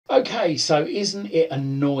Okay, so isn't it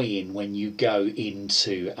annoying when you go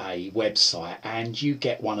into a website and you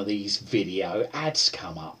get one of these video ads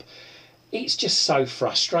come up? It's just so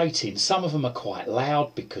frustrating. Some of them are quite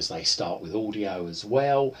loud because they start with audio as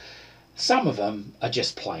well. Some of them are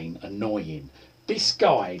just plain annoying. This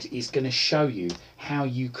guide is going to show you how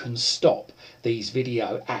you can stop these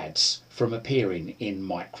video ads from appearing in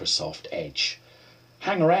Microsoft Edge.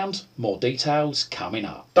 Hang around, more details coming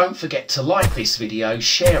up. Don't forget to like this video,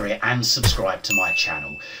 share it and subscribe to my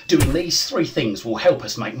channel. Doing these 3 things will help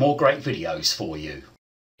us make more great videos for you.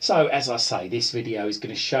 So as I say, this video is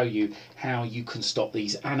going to show you how you can stop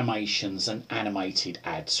these animations and animated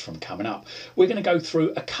ads from coming up. We're going to go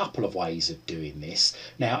through a couple of ways of doing this.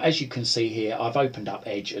 Now, as you can see here, I've opened up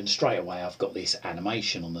Edge and straight away I've got this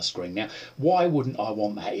animation on the screen. Now, why wouldn't I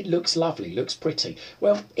want that? It looks lovely, looks pretty.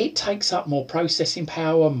 Well, it takes up more processing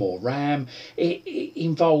power, more RAM. It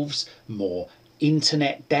involves more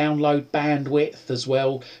internet download bandwidth as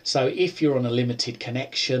well. So if you're on a limited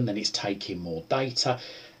connection, then it's taking more data.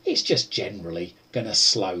 It's just generally going to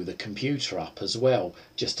slow the computer up as well,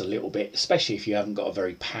 just a little bit, especially if you haven't got a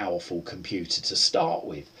very powerful computer to start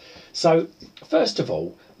with. So first of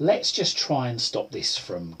all, let's just try and stop this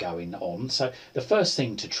from going on. So the first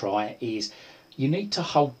thing to try is you need to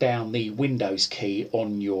hold down the Windows key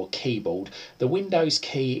on your keyboard. The Windows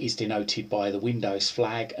key is denoted by the Windows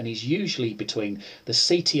flag and is usually between the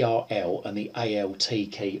CTRL and the ALT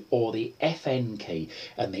key, or the FN key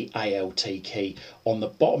and the ALT key on the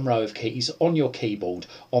bottom row of keys on your keyboard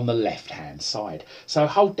on the left hand side. So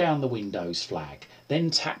hold down the Windows flag,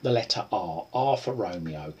 then tap the letter R, R for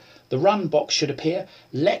Romeo. The run box should appear.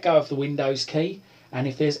 Let go of the Windows key, and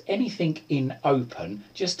if there's anything in open,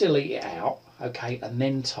 just delete it out. Okay, and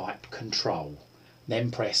then type Control.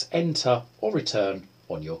 Then press Enter or Return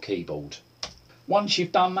on your keyboard. Once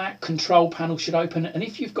you've done that, Control panel should open, and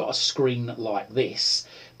if you've got a screen like this,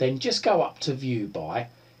 then just go up to View By,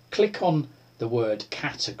 click on the word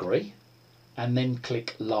Category, and then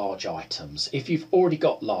click Large Items. If you've already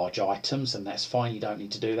got large items, then that's fine, you don't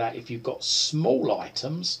need to do that. If you've got small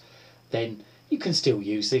items, then you can still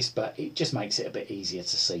use this, but it just makes it a bit easier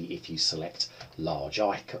to see if you select large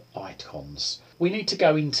icons. We need to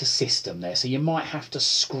go into System there, so you might have to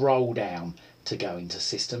scroll down to go into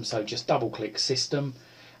System. So just double click System,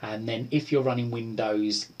 and then if you're running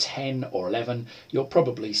Windows 10 or 11, you'll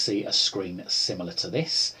probably see a screen similar to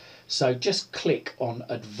this. So just click on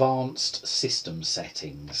Advanced System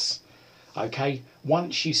Settings. Okay,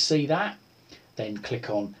 once you see that, then click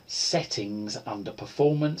on Settings under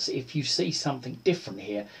Performance. If you see something different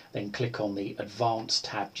here, then click on the Advanced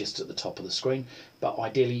tab just at the top of the screen, but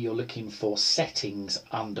ideally you're looking for Settings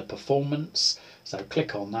under Performance, so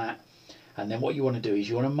click on that. And then what you want to do is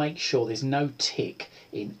you want to make sure there's no tick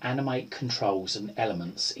in Animate Controls and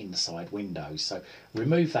Elements inside Windows. So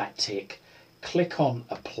remove that tick, click on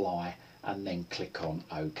Apply, and then click on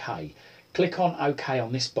OK. Click on OK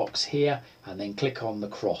on this box here, and then click on the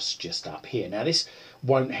cross just up here. Now this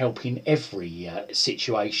won't help in every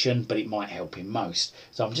situation, but it might help in most.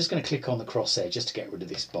 So I'm just going to click on the cross there just to get rid of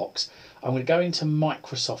this box. I'm going to go into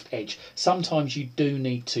Microsoft Edge. Sometimes you do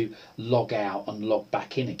need to log out and log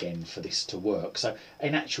back in again for this to work. So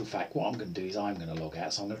in actual fact, what I'm going to do is I'm going to log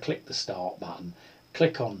out. So I'm going to click the Start button,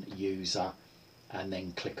 click on User, and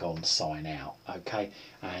then click on Sign Out. Okay,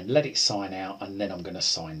 and let it sign out, and then I'm going to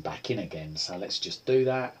sign back in again. So let's just do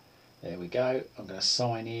that. There we go. I'm going to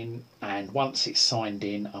sign in, and once it's signed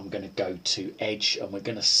in, I'm going to go to Edge, and we're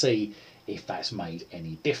going to see if that's made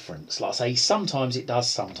any difference. Like I say, sometimes it does,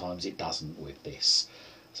 sometimes it doesn't with this.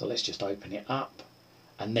 So let's just open it up,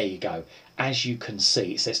 and there you go. As you can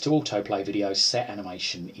see, it says to autoplay videos, set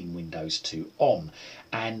animation in Windows to on,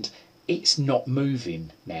 and it's not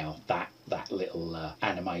moving now, that little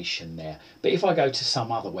animation there. But if I go to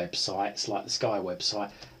some other websites like the Sky website,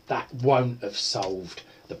 that won't have solved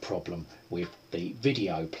the problem with the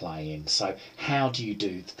video playing. So how do you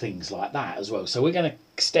do things like that as well? So we're going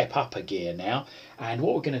to step up a gear now, and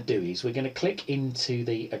what we're going to do is we're going to click into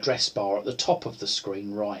the address bar at the top of the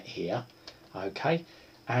screen right here. Okay,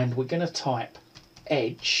 and we're going to type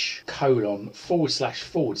edge :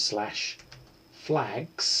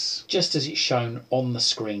 flags, just as it's shown on the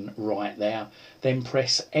screen right there. Then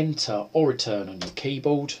press Enter or Return on your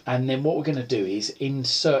keyboard, and then what we're going to do is in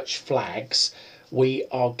search flags we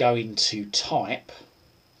are going to type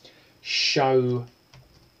show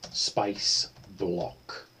space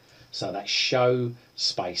block. So that's show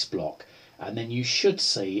space block, and then you should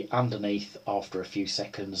see underneath, after a few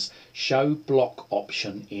seconds, show block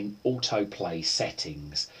option in autoplay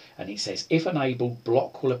settings, and it says if enabled,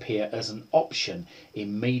 block will appear as an option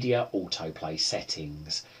in media autoplay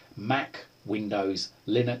settings, Mac, Windows,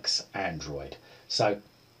 Linux, Android. So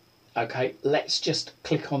okay, let's just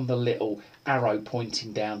click on the little arrow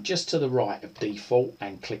pointing down just to the right of default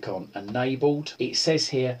and click on enabled. It says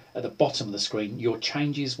here at the bottom of the screen, your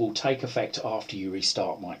changes will take effect after you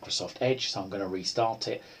restart Microsoft Edge. So I'm going to restart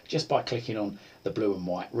it just by clicking on the blue and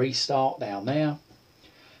white restart down there.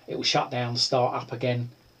 It will shut down, start up again.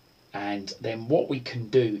 And then what we can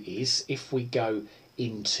do is, if we go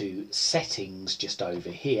into settings just over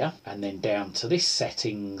here and then down to this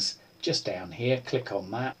settings just down here, click on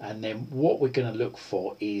that, and then what we're going to look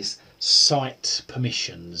for is site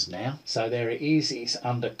permissions now. So there it is, it's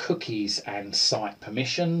under cookies and site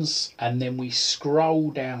permissions, and then we scroll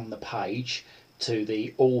down the page to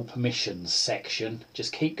the all permissions section.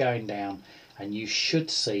 Just keep going down and you should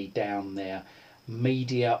see down there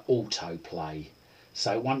media autoplay.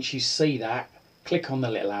 So once you see that, click on the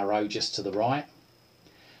little arrow just to the right,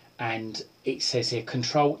 and it says here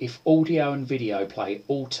control if audio and video play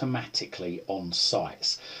automatically on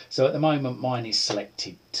sites. So at the moment mine is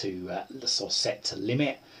selected to or set to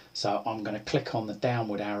limit, so I'm going to click on the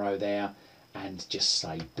downward arrow there and just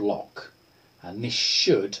say block, and this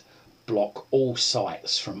should block all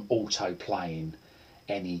sites from auto playing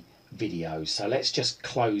any videos. So let's just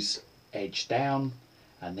close Edge down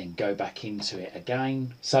and then go back into it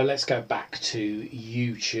again. So let's go back to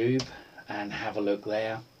YouTube and have a look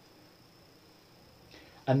there.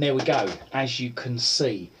 And there we go. As you can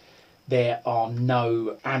see, there are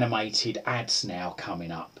no animated ads now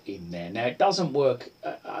coming up in there. Now it doesn't work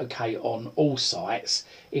okay on all sites.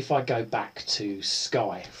 If I go back to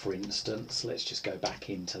Sky, for instance, let's just go back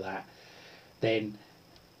into that, then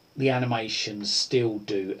the animations still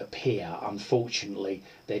do appear. Unfortunately,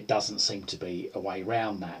 there doesn't seem to be a way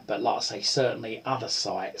around that. But like I say, certainly other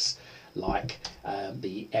sites like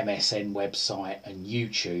the MSN website and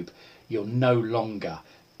YouTube, you're no longer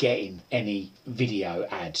getting any video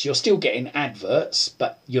ads. You're still getting adverts,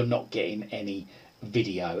 but you're not getting any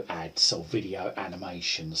video ads or video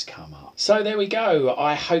animations come up. So there we go.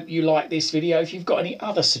 I hope you like this video. If you've got any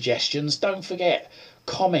other suggestions, don't forget,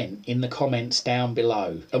 comment in the comments down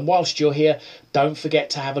below. And whilst you're here, don't forget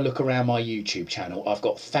to have a look around my YouTube channel. I've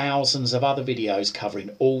got thousands of other videos covering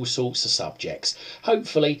all sorts of subjects.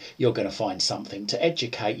 Hopefully you're going to find something to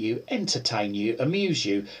educate you, entertain you, amuse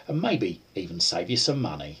you, and maybe even save you some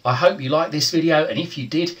money. I hope you liked this video, and if you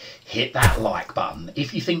did, hit that like button.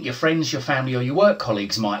 If you think your friends, your family or your work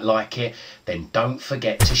colleagues might like it, then don't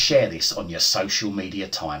forget to share this on your social media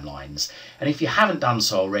timelines. And if you haven't done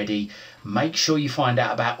so already, make sure you find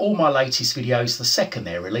out about all my latest videos the second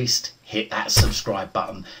they're released. Hit that subscribe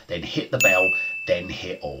button, then hit the bell, then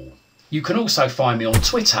hit all. You can also find me on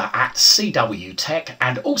Twitter at CWTech,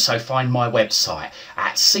 and also find my website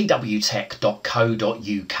at cwtech.co.uk.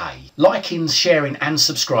 Liking, sharing and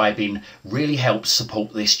subscribing really helps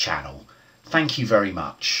support this channel. Thank you very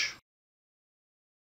much.